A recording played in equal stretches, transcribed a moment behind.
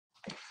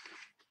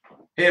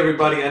Hey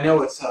everybody, I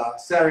know it's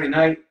Saturday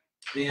night,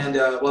 and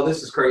well,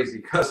 this is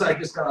crazy because I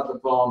just got off the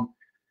phone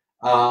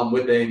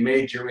with a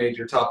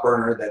major top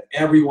earner that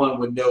everyone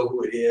would know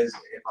who it is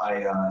if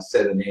I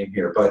said a name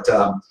here. But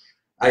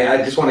I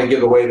just want to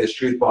give away this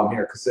truth bomb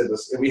here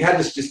because we had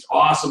this just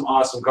awesome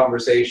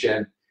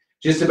conversation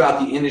just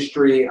about the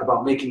industry,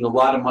 about making a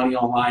lot of money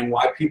online,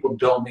 why people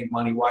don't make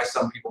money, why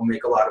some people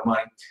make a lot of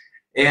money.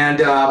 And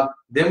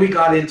then we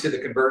got into the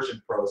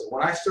conversion pros. And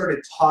when I started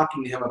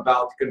talking to him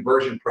about the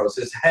conversion pros,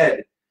 his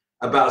head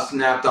about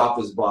snapped off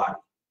his body.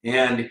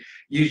 And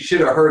you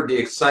should have heard the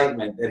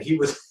excitement that he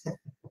was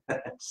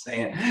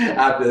saying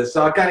after this.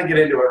 So I'll kind of get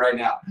into it right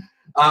now.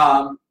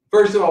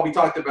 First of all, we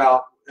talked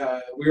about,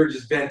 we were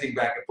just venting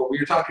back and forth. We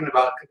were talking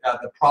about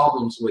the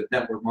problems with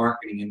network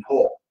marketing in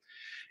whole.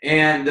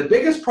 And the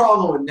biggest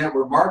problem with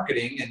network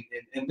marketing,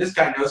 and this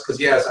guy knows because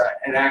he has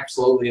an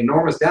absolutely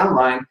enormous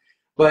downline,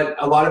 but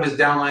a lot of his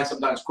downlines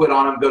sometimes quit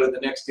on him, go to the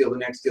next deal, the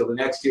next deal, the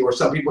next deal, or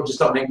some people just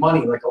don't make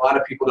money. Like a lot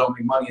of people don't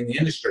make money in the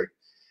industry.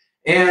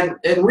 And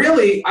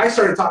really, I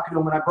started talking to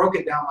him and I broke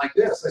it down like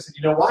this. I said,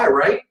 you know why,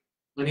 right?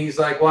 And he's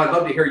like, well, I'd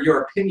love to hear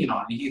your opinion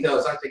on it. He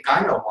goes, I think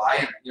I know why.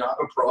 And, you know,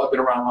 I'm a pro, I've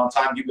been around a long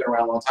time, you've been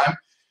around a long time.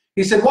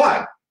 He said,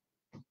 why?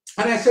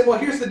 And I said, well,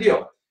 here's the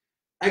deal.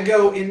 I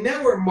go, in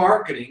network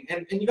marketing,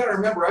 and you got to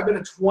remember, I've been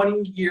a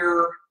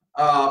 20-year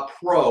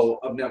pro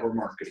of network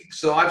marketing.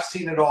 So I've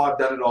seen it all, I've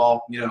done it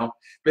all, you know,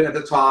 been at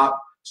the top,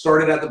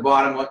 started at the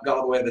bottom, got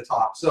all the way to the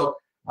top. So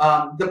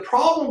the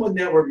problem with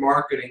network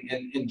marketing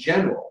in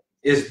general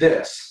is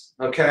this,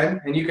 okay?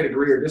 And you can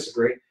agree or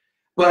disagree,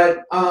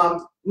 but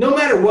no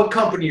matter what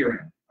company you're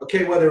in,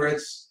 okay, whether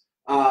it's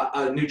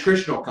a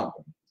nutritional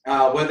company,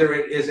 whether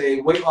it is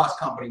a weight loss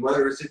company,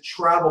 whether it's a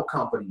travel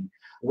company,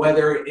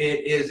 whether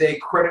it is a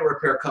credit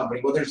repair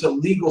company, whether it's a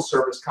legal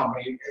service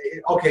company,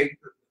 okay,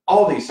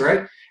 all these,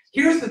 right?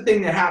 Here's the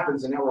thing that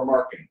happens in network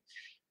marketing.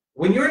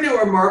 When you're in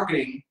network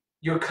marketing,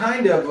 you're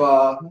kind of,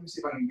 let me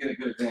see if I can get a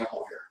good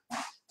example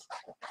here.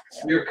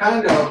 You're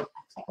kind of,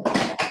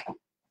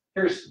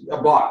 here's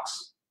a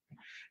box.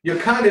 You're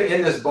kind of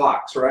in this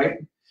box, right?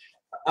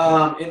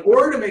 In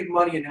order to make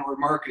money in network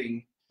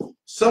marketing,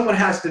 someone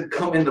has to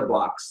come in the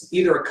box.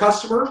 Either a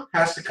customer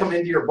has to come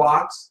into your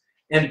box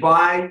and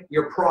buy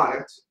your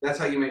product, that's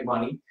how you make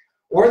money,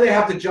 or they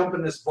have to jump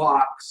in this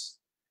box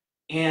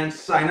and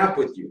sign up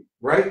with you,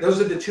 right? Those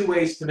are the two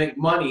ways to make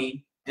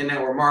money in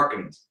network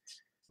marketing.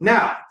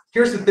 Now,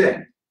 here's the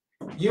thing.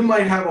 You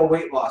might have a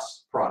weight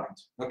loss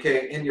product,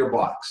 okay, in your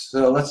box.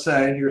 So let's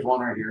say, here's one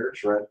right here,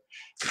 it's red.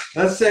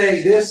 Let's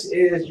say this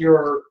is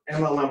your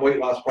MLM weight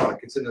loss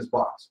product. It's in this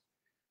box.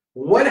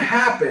 What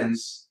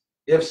happens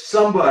if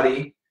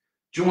somebody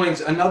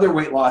joins another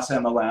weight loss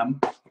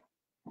MLM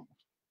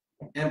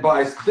and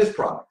buys this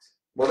product?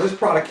 Well, this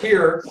product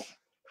here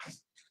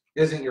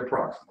isn't your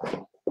product.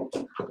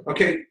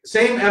 Okay,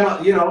 same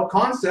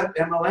concept,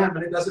 MLM,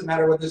 and it doesn't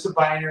matter whether it's a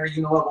binary,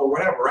 unilevel, or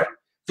whatever, right?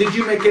 Did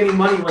you make any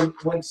money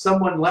when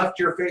someone left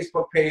your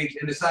Facebook page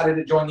and decided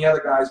to join the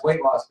other guy's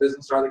weight loss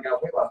business or other guy's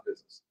weight loss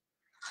business?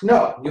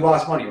 No, you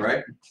lost money,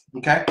 right?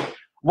 Okay.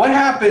 What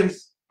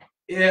happens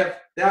if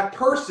that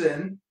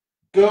person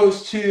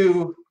goes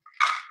to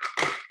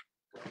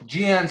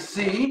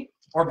GNC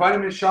or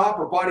Vitamin Shop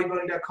or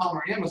bodybuilding.com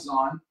or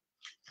Amazon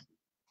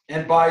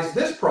and buys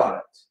this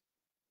product?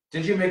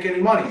 Did you make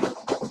any money?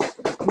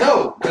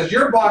 No, because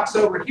your box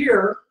over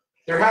here,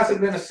 there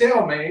hasn't been a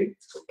sale made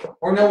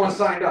or no one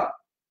signed up.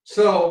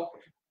 So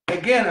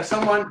again, if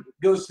someone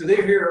goes to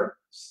here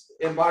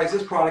and buys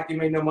this product, you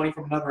made no money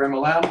from another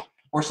MLM,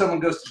 or someone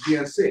goes to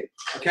GNC,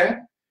 okay?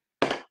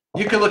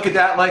 You can look at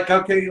that like,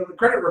 okay, the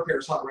credit repair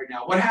is hot right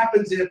now. What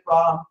happens if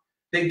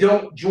they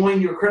don't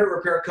join your credit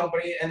repair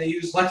company and they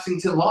use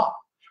Lexington Law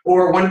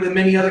or one of the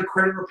many other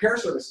credit repair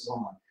services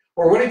online?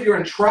 Or what if you're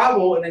in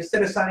travel and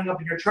instead of signing up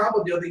in your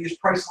travel deal, they use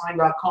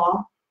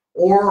Priceline.com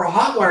or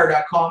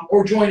Hotwire.com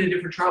or join a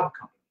different travel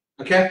company,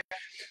 okay?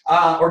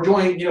 Or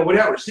join,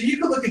 whatever. So you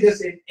can look at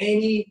this in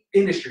any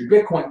industry,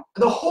 Bitcoin,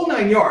 the whole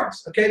 9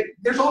 yards, okay?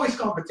 There's always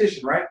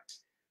competition, right?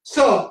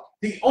 So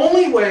the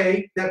only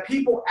way that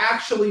people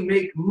actually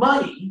make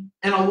money,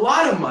 and a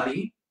lot of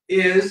money,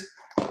 is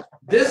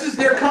this is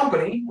their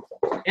company,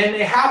 and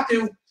they have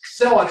to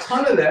sell a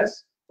ton of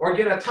this or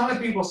get a ton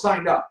of people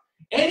signed up.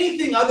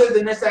 Anything other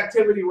than this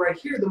activity right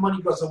here, the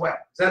money goes away.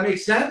 Does that make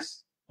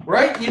sense?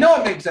 Right? You know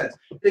it makes sense.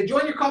 If they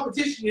join your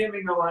competition, you didn't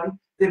make no money.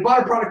 They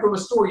bought a product from a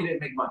store, you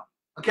didn't make money.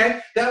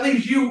 Okay? That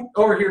leaves you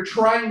over here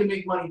trying to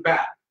make money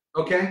back.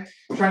 Okay?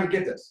 Trying to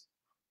get this.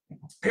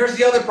 Here's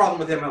the other problem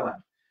with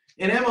MLM.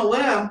 In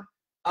MLM,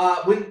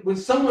 when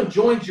someone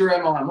joins your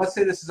MLM, let's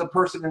say this is a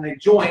person and they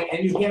join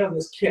and you hand them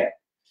this kit.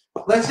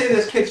 Let's say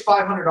this kit's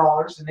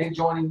 $500 and they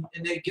join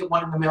and they get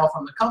one in the mail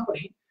from the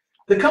company.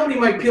 The company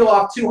might peel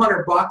off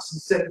 $200 and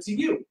send it to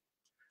you.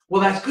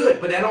 Well, that's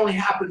good, but that only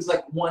happens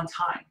like one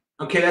time.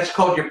 Okay, that's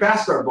called your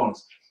fast start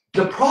bonus.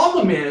 The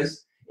problem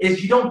is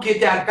you don't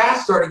get that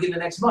fast start again the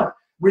next month.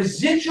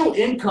 Residual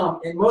income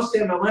in most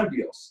MLM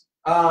deals,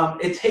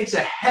 it takes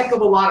a heck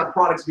of a lot of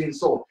products being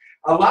sold.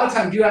 A lot of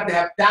times you have to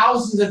have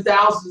thousands and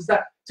thousands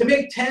to to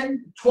make $10,000,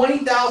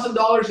 $20,000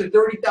 or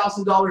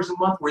 $30,000 a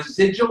month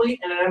residually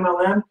in an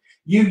MLM,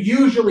 you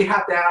usually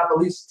have to have at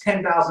least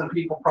 10,000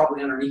 people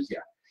probably underneath you,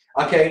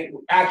 okay,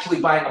 actually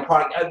buying a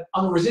product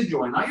on the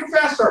residual end, not your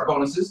fast start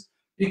bonuses,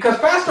 because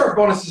fast start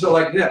bonuses are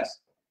like this.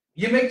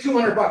 You make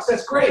 200 bucks,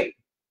 that's great.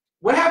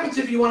 What happens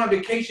if you went on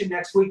vacation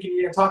next week and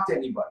you didn't talk to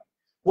anybody?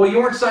 Well, you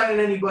weren't signing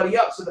anybody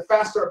up, so the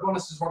fast start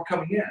bonuses weren't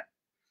coming in.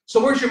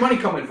 So where's your money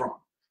coming from?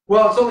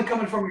 Well, it's only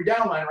coming from your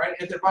downline, right?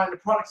 If they're buying the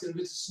products, and if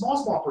it's a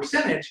small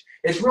percentage,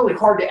 it's really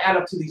hard to add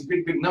up to these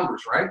big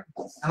numbers, right?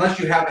 Unless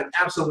you have an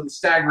absolute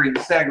staggering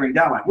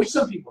downline, which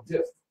some people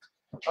do.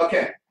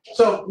 Okay,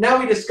 so now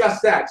we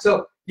discussed that.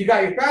 So you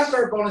got your fast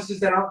start bonuses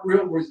that aren't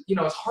real, you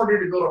know, it's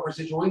harder to build up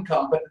residual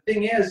income, but the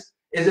thing is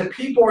if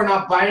people are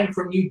not buying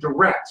from you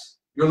direct,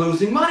 you're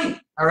losing money,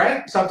 all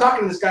right? So I'm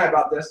talking to this guy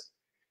about this,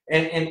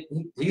 and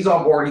he's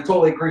on board. He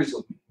totally agrees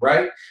with me,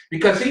 right?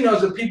 Because he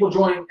knows that people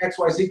join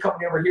XYZ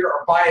company over here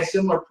or buy a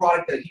similar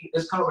product that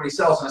this company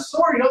sells in a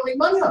store, you don't make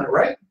money on it,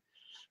 right?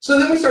 So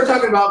then we start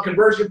talking about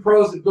conversion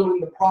pros and building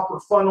the proper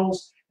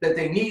funnels that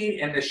they need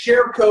and the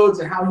share codes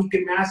and how he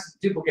can mass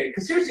duplicate.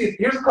 Because here's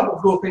a couple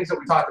of cool things that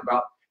we talked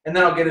about, and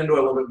then I'll get into it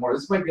a little bit more.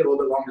 This might be a little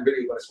bit longer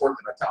video, but it's worth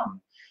it, I tell him.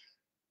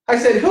 I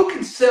said, who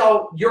can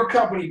sell your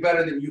company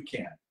better than you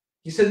can?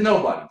 He said,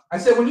 nobody. I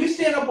said, when you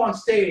stand up on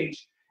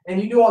stage and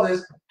you do all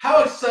this,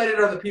 how excited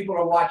are the people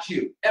to watch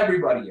you?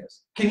 Everybody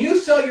is. Can you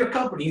sell your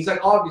company? He's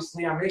like,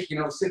 obviously, I'm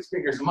making, 6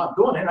 figures a month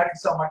doing it. I can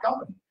sell my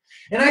company.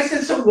 And I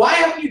said, so why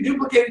haven't you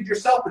duplicated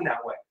yourself in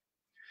that way?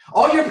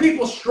 All your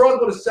people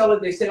struggle to sell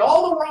it. They say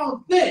all the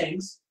wrong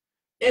things.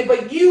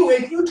 But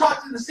if you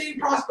talk to the same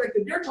prospect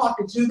that you're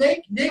talking to,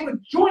 they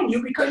would join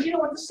you because you know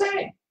what to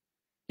say.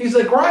 He's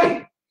like,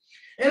 right.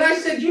 And I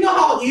said, you know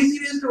how easy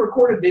it is to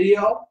record a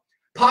video,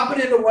 pop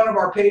it into one of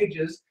our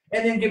pages,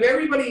 and then give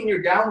everybody in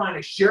your downline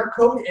a share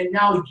code, and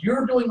now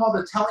you're doing all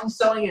the telling,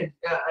 selling, and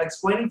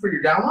explaining for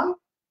your downline?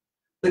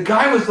 The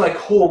guy was like,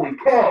 holy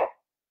cow.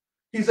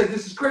 He's like,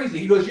 this is crazy.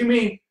 He goes, you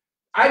mean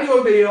I do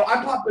a video,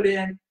 I pop it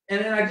in,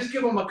 and then I just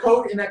give them a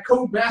code, and that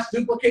code mass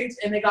duplicates,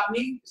 and they got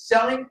me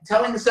selling,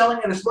 telling, selling,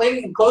 and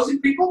explaining, and closing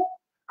people?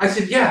 I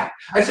said, yeah.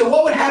 I said,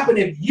 what would happen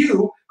if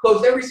you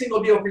closed every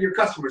single deal for your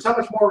customers? How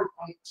much more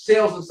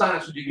sales and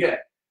signups would you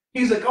get?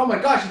 He's like, oh my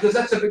gosh, because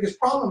that's the biggest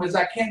problem is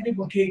I can't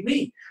duplicate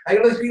me. I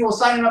got these people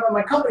signing up on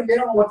my company. They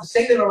don't know what to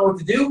say. They don't know what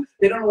to do.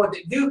 They don't know what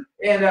they do.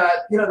 And,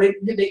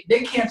 they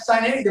can't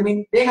sign anything. I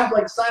mean, they have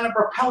like sign up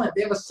repellent.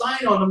 They have a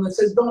sign on them that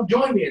says, don't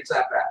join me. It's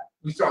that bad.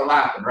 We start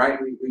laughing, right?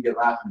 We get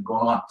laughing and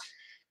going on.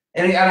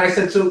 And I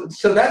said,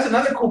 so that's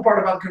another cool part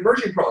about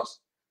conversion pros.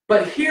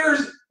 But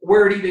here's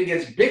where it even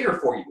gets bigger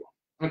for you.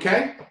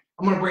 Okay?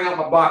 I'm going to bring out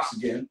my box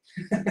again.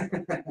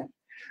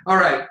 All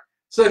right.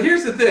 So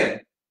here's the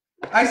thing.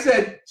 I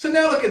said, so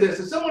now look at this.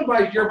 If someone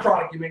buys your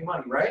product, you make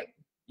money, right?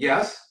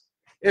 Yes.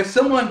 If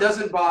someone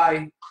doesn't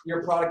buy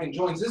your product and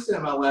joins this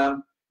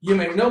MLM, you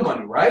make no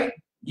money, right?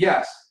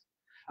 Yes.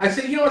 I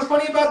said, you know what's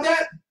funny about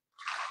that?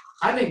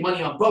 I make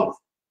money on both.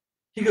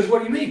 He goes, what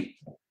do you mean?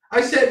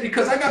 I said,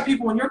 because I got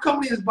people in your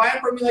company that's buying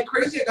from me like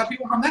crazy. I got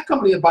people from that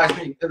company that buys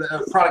me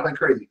the product like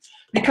crazy.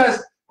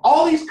 Because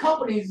all these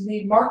companies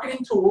need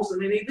marketing tools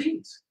and they need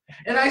leads.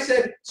 And I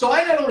said, so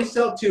I not only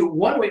sell to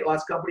one weight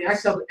loss company, I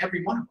sell to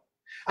every one of them.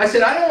 I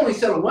said, I don't only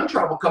sell to one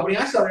travel company,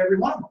 I sell to every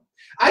one of them.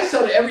 I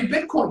sell to every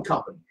Bitcoin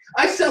company.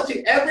 I sell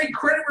to every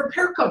credit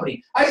repair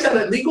company. I sell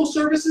to legal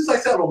services. I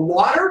sell to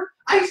water.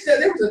 I said,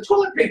 there was a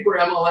toilet paper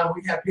MLM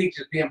we had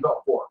pages being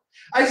built for.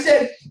 I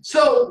said,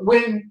 so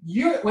when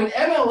you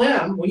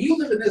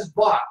live in this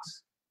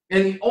box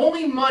and the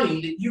only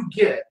money that you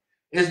get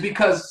is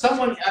because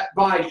someone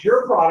buys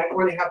your product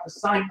or they have to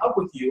sign up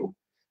with you,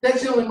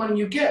 that's the only money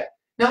you get.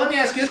 Now let me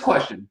ask you this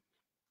question.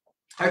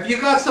 If you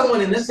got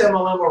someone in this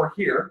MLM over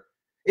here,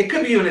 it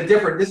could be in a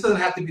different, this doesn't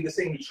have to be the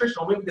same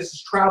nutritional, maybe this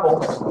is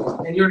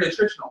travel and you're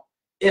nutritional.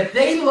 If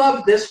they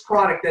love this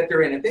product that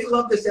they're in, if they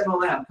love this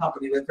MLM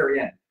company that they're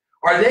in,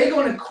 are they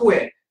going to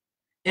quit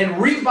and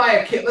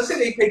rebuy a kit? Let's say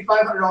they paid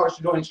 $500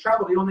 to join this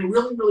travel deal and they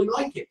really, really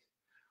like it.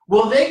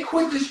 Will they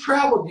quit this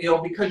travel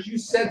deal because you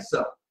said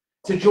so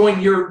to join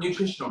your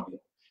nutritional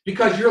deal?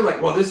 Because you're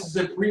like, well, this is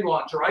a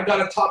pre-launch, or I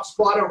got a top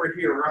spot over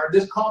here, or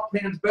this comp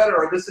plan's better,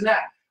 or this and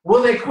that.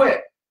 Will they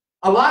quit?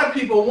 A lot of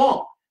people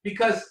won't,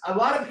 because a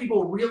lot of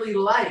people really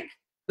like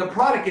the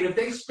product, and if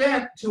they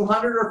spent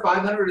 $200 or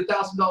 $500 or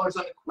 $1,000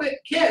 on a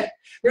kit,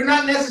 they're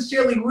not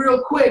necessarily real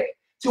quick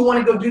to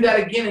want to go do that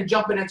again and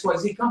jump in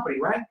XYZ company,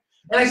 right?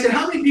 And I said,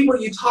 how many people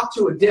do you talk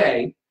to a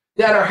day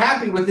that are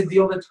happy with the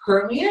deal that's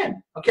currently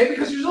in? Okay,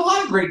 because there's a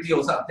lot of great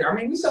deals out there. I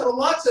mean, we sell to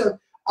lots of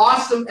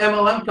awesome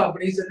MLM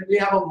companies, and we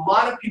have a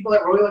lot of people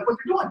that really like what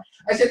they're doing.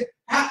 I said,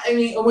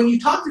 when you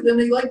talk to them,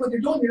 they like what they're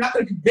doing. You're not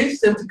going to convince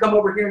them to come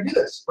over here and do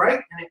this, right?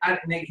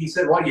 And he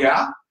said, well,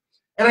 yeah.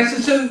 And I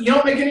said, so you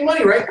don't make any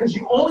money, right? Because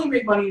you only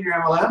make money in your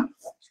MLM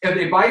if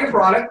they buy your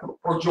product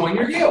or join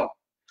your deal.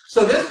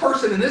 So this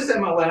person in this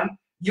MLM,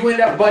 you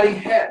end up butting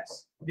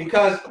heads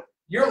because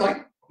you're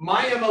like,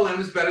 my MLM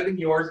is better than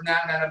yours,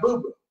 nah,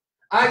 boo-boo.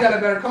 I got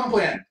a better comp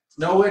plan.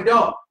 No, it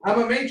don't.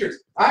 I'm a matrix.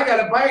 I got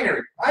a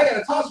binary. I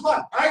got a toss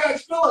spot. I got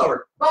spillover.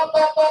 Bah,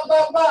 bah, bah,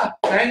 bah, bah.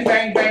 Bang,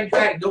 bang, bang,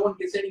 bang. No one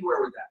gets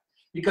anywhere with that.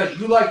 Because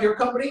you like your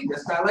company,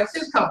 this guy likes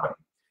his company.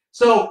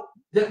 So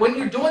that when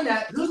you're doing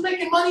that, who's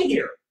making money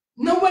here?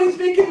 Nobody's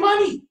making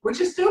money,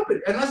 which is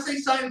stupid, unless they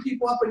sign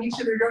people up in each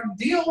of their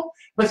deal.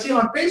 But see,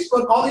 on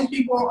Facebook, all these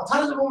people,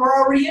 tons of them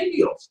are already in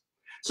deals.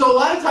 So a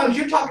lot of times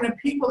you're talking to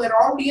people that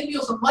are already in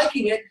deals and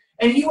liking it,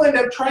 and you end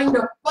up trying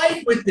to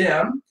fight with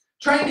them,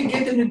 trying to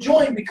get them to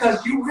join,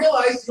 because you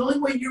realize the only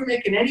way you're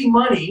making any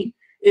money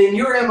in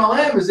your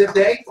MLM is if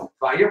they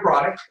buy your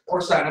product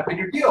or sign up in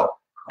your deal.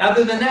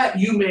 Other than that,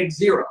 you make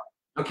zero.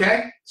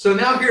 Okay? So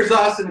now here's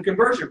us in the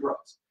Conversion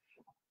Pros.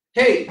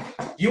 Hey,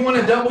 you want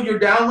to double your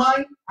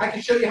downline? I can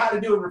show you how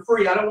to do it for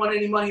free. I don't want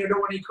any money or don't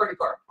want any credit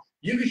card.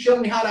 You can show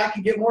me how I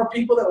can get more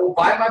people that will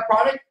buy my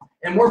product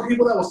and more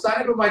people that will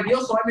sign up with my deal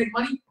so I make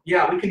money?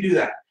 Yeah, we can do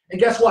that. And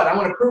guess what? I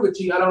want to prove it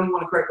to you. I don't even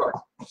want a credit card.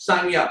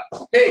 Sign me up.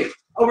 Hey,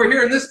 over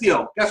here in this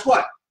deal, guess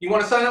what? You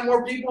want to sign up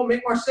more people and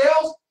make more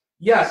sales?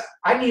 Yes,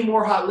 I need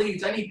more hot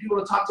leads. I need people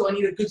to talk to. I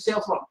need a good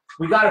sales funnel.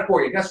 We got it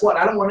for you. Guess what?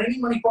 I don't want any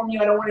money from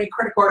you. I don't want any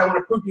credit card. I want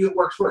to prove to you it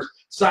works first.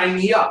 Sign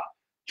me up.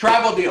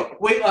 Travel deal,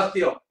 weight loss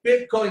deal,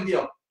 Bitcoin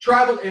deal,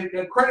 travel and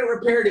credit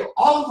repair deal,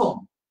 all of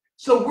them.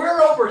 So we're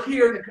over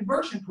here in the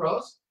Conversion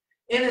Pros,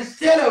 and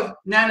instead of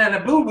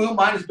boo-boo,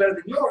 mine is better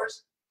than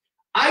yours,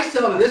 I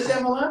sell to this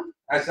MLM,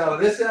 I sell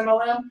to this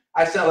MLM,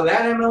 I sell to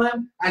that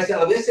MLM, I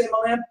sell to this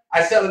MLM,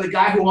 I sell to the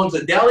guy who owns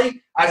a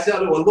deli, I sell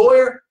to a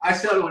lawyer, I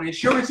sell to an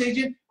insurance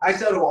agent, I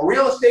sell to a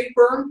real estate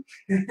firm.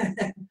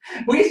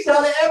 We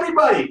sell to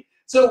everybody.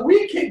 So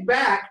we kick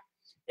back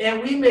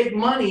and we make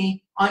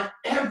money on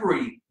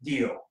every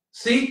deal.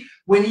 See,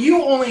 when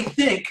you only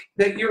think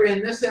that you're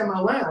in this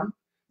MLM,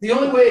 the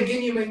only way,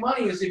 again, you make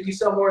money is if you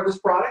sell more of this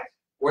product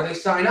or they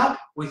sign up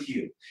with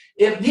you.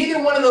 If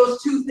neither one of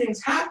those two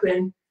things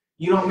happen,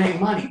 you don't make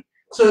money.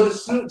 So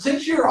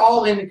since you're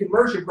all in the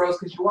Conversion Pros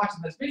because you're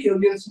watching this video,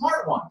 you're the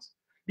smart ones.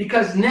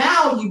 Because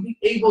now you'll be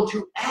able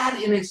to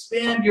add and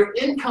expand your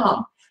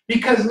income.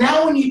 Because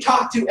now when you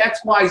talk to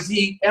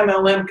XYZ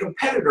MLM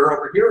competitor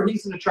over here,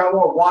 he's in the travel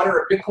or water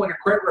or Bitcoin or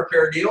credit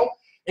repair deal,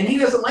 and he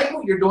doesn't like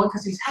what you're doing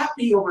because he's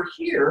happy over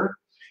here,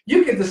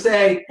 you get to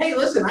say, hey,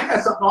 listen, I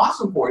got something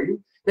awesome for you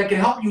that can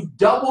help you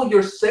double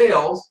your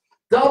sales,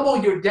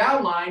 double your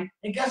downline,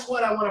 and guess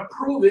what? I want to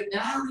prove it, and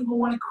I don't even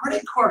want a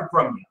credit card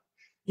from you.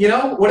 You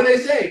know, what do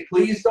they say?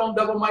 Please don't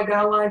double my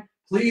downline.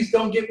 Please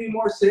don't give me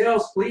more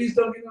sales. Please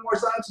don't give me more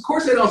signs. Of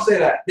course they don't say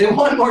that. They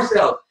want more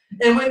sales.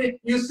 And when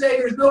you say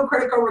there's no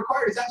credit card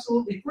required, it's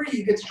absolutely free,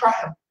 you get to try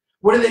them.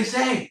 What do they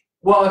say?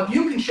 Well, if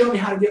you can show me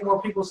how to get more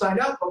people signed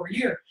up over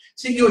here.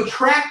 See, you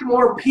attract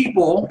more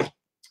people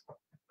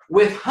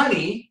with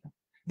honey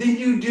than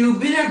you do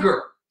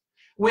vinegar.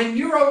 When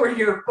you're over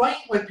here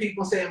fighting with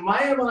people saying, my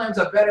MLM's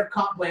a better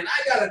comp plan,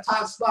 I got a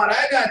top spot,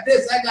 I got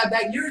this, I got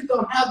that, yours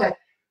don't have that,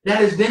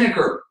 that is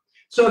vinegar.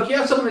 So if you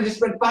have someone that just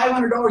spent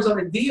 $500 on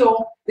a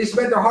deal, they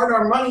spent their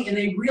hard-earned money and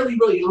they really,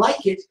 really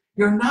like it,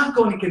 you're not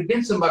going to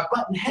convince them by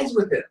butting heads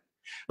with it.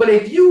 But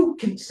if you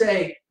can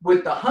say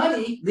with the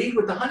honey, lead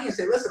with the honey and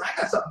say, listen, I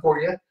got something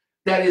for you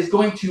that is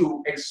going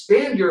to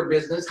expand your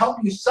business, help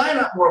you sign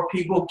up more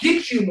people,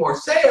 get you more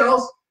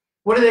sales,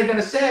 what are they going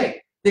to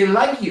say? They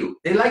like you.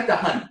 They like the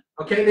honey.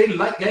 Okay?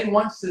 They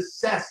want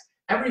success.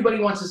 Everybody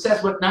wants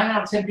success, but 9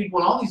 out of 10 people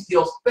in all these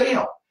deals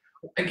fail.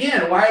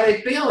 Again, why are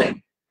they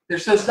failing? They're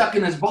so stuck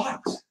in this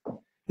box.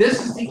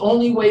 This is the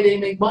only way they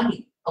make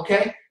money.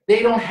 Okay?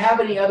 They don't have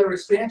any other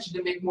expansion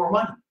to make more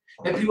money.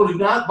 If people do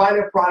not buy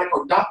their product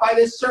or not buy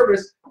this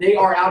service, they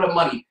are out of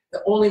money.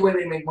 The only way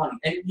they make money.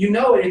 And you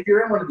know it if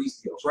you're in one of these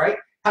deals, right?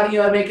 How do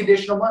you make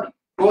additional money?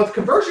 Well, with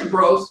Conversion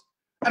Pros,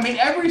 I mean,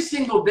 every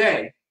single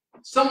day,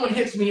 someone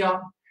hits me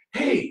up,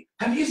 hey,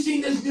 have you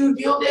seen this new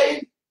deal,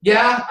 Dave?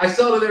 Yeah, I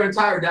sell to their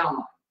entire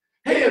downline.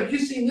 Hey, have you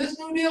seen this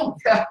new deal?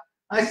 Yeah,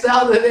 I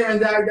sell to their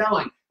entire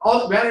downline.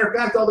 Matter of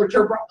fact, all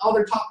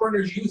their top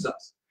earners use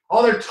us.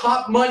 All their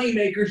top money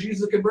makers use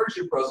the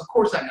Conversion Pros. Of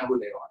course I know who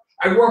they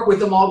are. I work with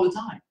them all the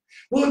time.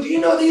 Well, do you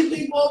know these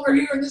people over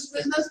here in this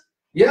business?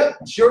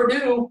 Yep, sure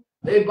do.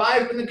 They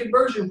buy from the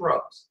Conversion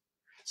Pros.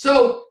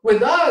 So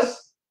with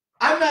us,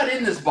 I'm not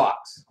in this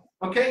box.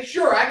 Okay,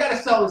 sure, I got to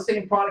sell the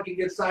same product and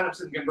get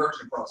signups in the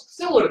Conversion Pros,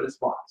 similar to this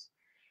box.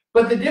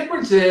 But the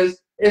difference is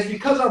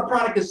because our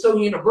product is so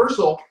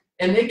universal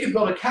and they can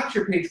build a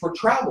capture page for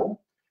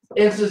travel,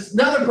 and so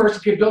another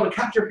person can build a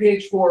capture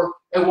page for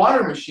a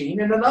water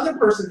machine, and another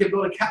person can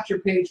build a capture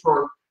page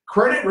for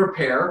credit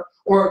repair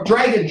or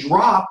drag and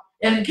drop.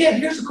 And again,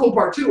 here's the cool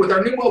part too, with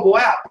our new mobile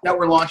app that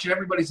we're launching,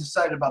 everybody's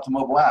excited about the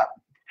mobile app.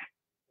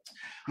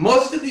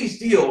 Most of these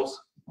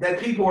deals that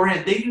people are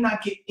in, they do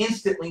not get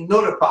instantly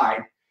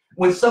notified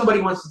when somebody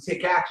wants to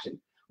take action.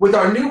 With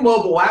our new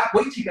mobile app,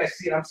 wait till you guys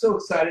see it. I'm so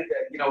excited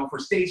that, you know, for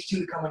stage 2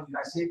 to come when you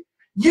guys see it.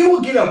 You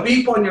will get a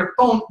beep on your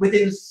phone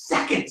within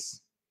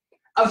seconds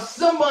of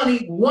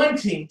somebody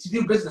wanting to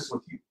do business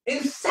with you.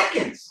 In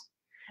seconds.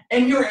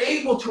 And you're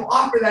able to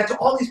offer that to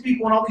all these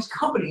people and all these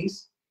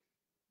companies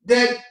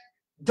that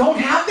don't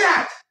have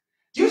that.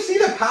 Do you see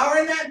the power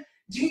in that?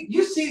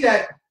 you see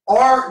that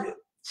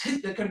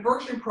the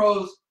conversion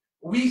pros,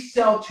 we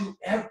sell to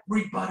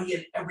everybody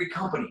in every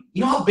company.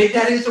 You know how big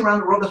that is around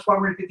the world? That's why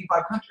we're in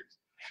 55 countries.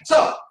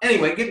 So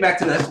anyway, getting back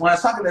to this, when I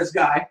was talking to this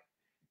guy,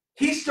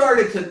 he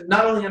started to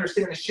not only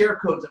understand the share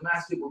codes of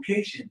mass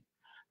duplication,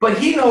 but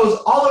he knows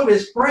all of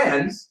his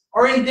friends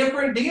are in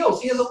different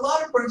deals. He has a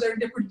lot of friends that are in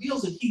different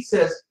deals, and he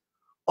says,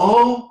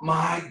 oh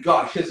my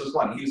gosh, this was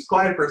funny. He was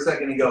quiet for a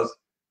second. He goes,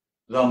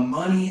 the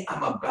money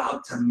I'm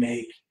about to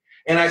make.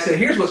 And I said,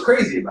 here's what's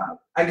crazy about it.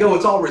 I go,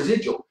 it's all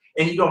residual.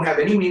 And you don't have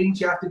any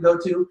meetings you have to go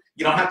to.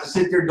 You don't have to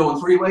sit there doing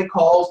three-way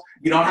calls.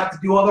 You don't have to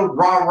do all the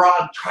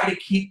rah-rah, try to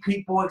keep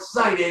people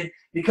excited,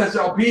 because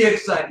they'll be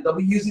excited. They'll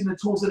be using the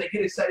tools and they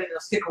get excited and they'll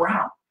stick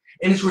around.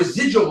 And it's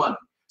residual money.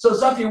 So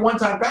it's not your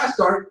one-time fast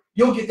start.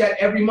 You'll get that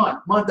every month,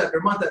 month after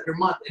month after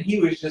month. And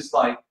he was just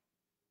like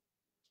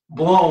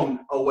blown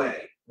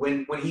away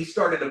when he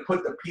started to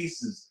put the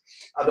pieces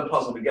of the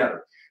puzzle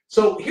together.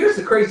 So here's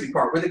the crazy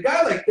part. With a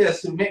guy like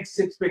this, who makes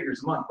 6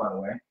 figures a month, by the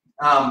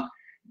way,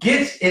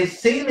 gets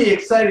insanely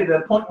excited to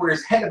the point where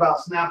his head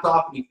about snapped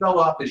off and he fell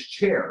off his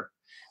chair,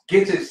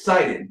 gets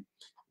excited.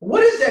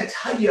 What does that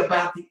tell you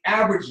about the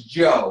average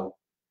Joe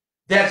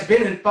that's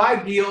been in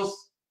 5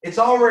 deals? It's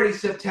already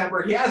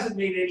September. He hasn't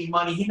made any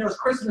money. He knows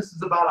Christmas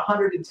is about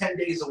 110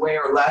 days away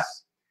or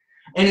less,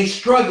 and he's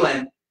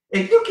struggling.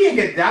 If you can't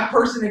get that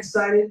person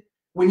excited,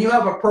 when you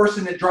have a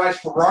person that drives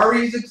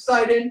Ferraris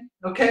excited,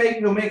 okay,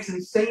 who makes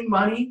insane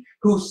money,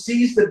 who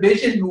sees the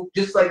vision, who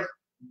just like,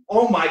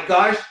 oh my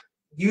gosh,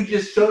 you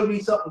just showed me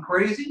something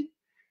crazy.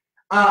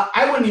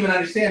 I wouldn't even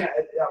understand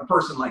a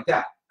person like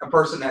that. A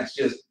person that's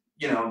just,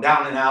 you know,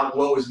 down and out,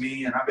 woe is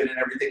me, and I've been in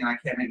everything and I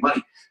can't make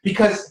money,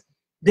 because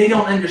they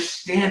don't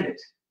understand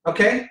it,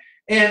 okay?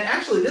 And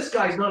actually, this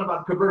guy's known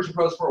about conversion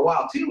pros for a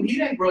while too. He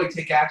didn't really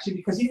take action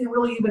because he didn't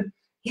really even,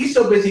 he's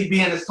so busy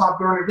being his top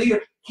burner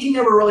leader, he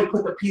never really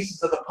put the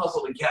pieces of the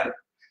puzzle together.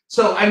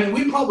 So, I mean,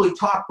 we probably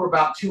talked for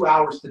about 2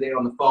 hours today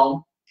on the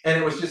phone,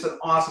 and it was just an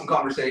awesome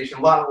conversation,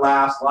 a lot of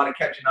laughs, a lot of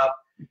catching up.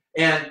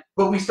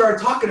 But we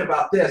started talking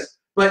about this.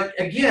 But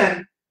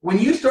again, when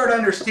you start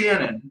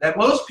understanding that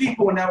most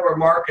people in network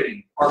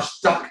marketing are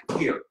stuck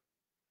here.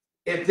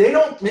 If they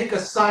don't make a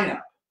sign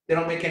up, they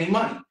don't make any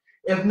money.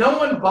 If no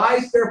one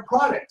buys their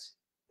product,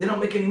 they don't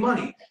make any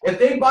money. If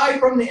they buy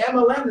from the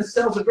MLM that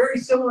sells a very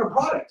similar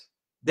product,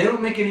 they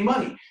don't make any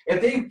money.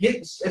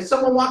 If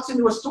someone walks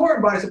into a store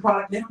and buys a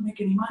product, they don't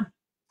make any money.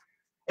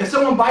 If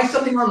someone buys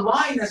something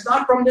online that's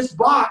not from this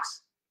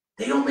box,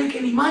 they don't make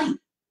any money.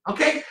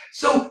 Okay?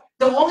 So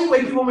the only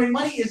way people make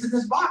money is in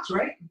this box,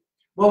 right?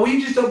 Well,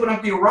 we just open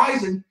up the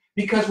horizon,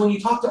 because when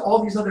you talk to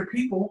all these other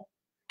people,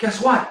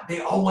 guess what? They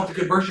all want the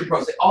conversion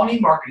pros. They all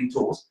need marketing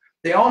tools.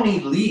 They all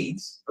need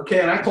leads. Okay?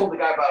 And I told the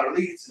guy about our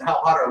leads and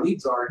how hot our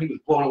leads are, and he was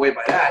blown away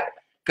by that,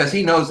 because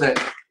he knows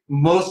that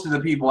most of the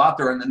people out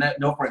there in the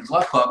No Friends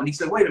Left Club, and he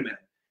said, wait a minute,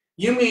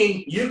 you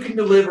mean you can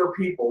deliver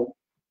people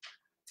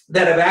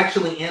that have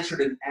actually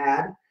answered an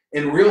ad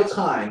in real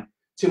time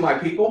to my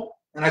people?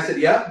 And I said,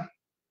 yeah.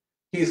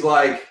 He's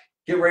like,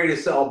 get ready to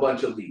sell a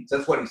bunch of leads.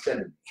 That's what he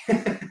said to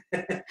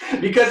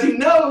me. Because he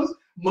knows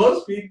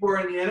most people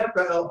are in the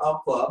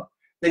NFL club.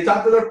 They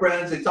talk to their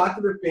friends, they talk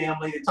to their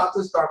family, they talk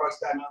to the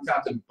Starbucks guy, they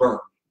talk to Burn.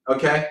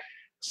 Okay?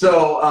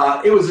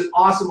 So it was an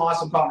awesome,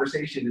 awesome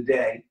conversation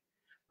today.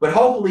 But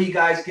hopefully you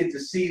guys get to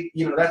see,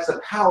 you know, that's the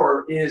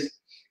power, is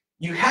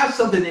you have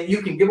something that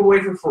you can give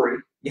away for free.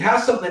 You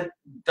have something that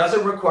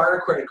doesn't require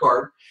a credit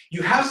card.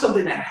 You have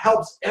something that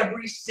helps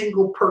every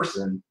single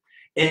person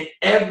in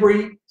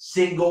every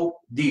single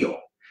deal.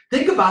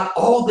 Think about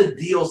all the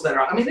deals that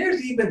are, I mean,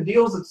 there's even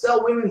deals that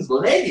sell women's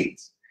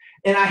leggings.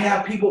 And I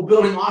have people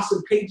building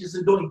awesome pages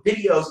and doing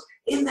videos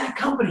in that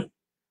company.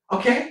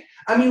 Okay?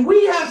 I mean,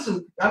 we have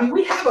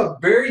we have a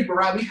very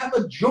variety, we have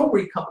a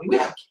jewelry company, we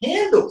have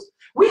candles.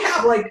 We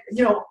have, like,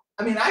 you know,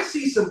 I mean, I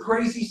see some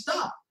crazy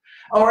stuff,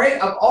 all right,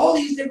 of all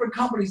these different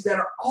companies that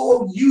are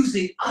all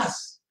using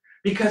us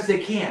because they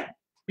can.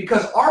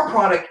 Because our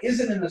product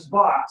isn't in this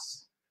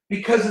box.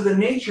 Because of the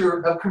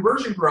nature of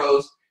conversion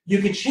pros, you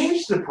can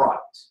change the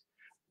product.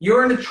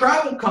 You're in a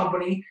travel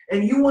company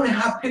and you want to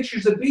have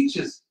pictures of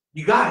beaches.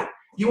 You got it.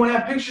 You want to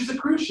have pictures of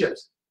cruise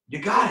ships. You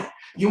got it.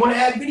 You want to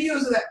add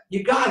videos of that.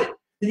 You got it.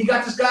 Then you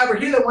got this guy over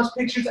here that wants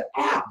pictures of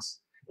abs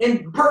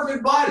and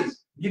perfect bodies.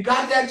 You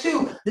got that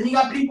too. Then you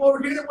got people over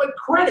here that want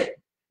credit.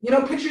 You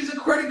know, pictures of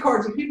credit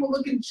cards and people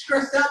looking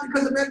stressed out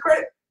because of bad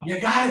credit. You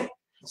got it.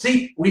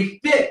 See, we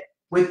fit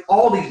with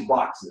all these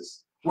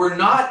boxes. We're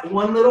not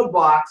one little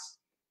box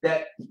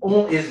that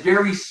is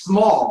very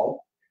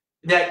small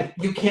that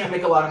you can't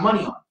make a lot of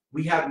money on.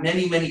 We have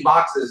many, many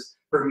boxes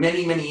for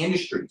many, many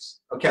industries.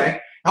 Okay?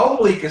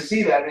 Hopefully you can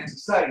see that, and it's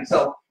exciting.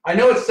 So I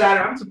know it's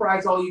Saturday. I'm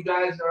surprised all you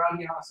guys are on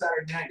here on a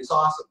Saturday night. It's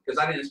awesome, because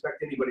I didn't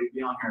expect anybody to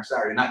be on here on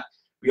Saturday night,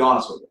 to be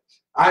honest with you.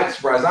 I'm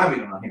surprised I'm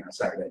even on here on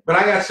Saturday. But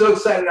I got so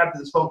excited after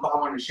this phone call. I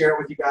wanted to share it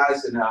with you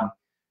guys.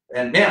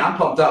 And man, I'm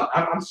pumped up.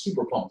 I'm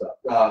super pumped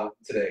up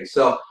today.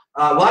 So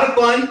a lot of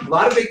fun, a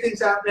lot of big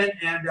things happening,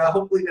 and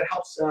hopefully that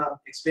helps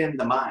expand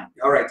the mind.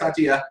 All right, talk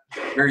to you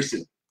very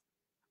soon.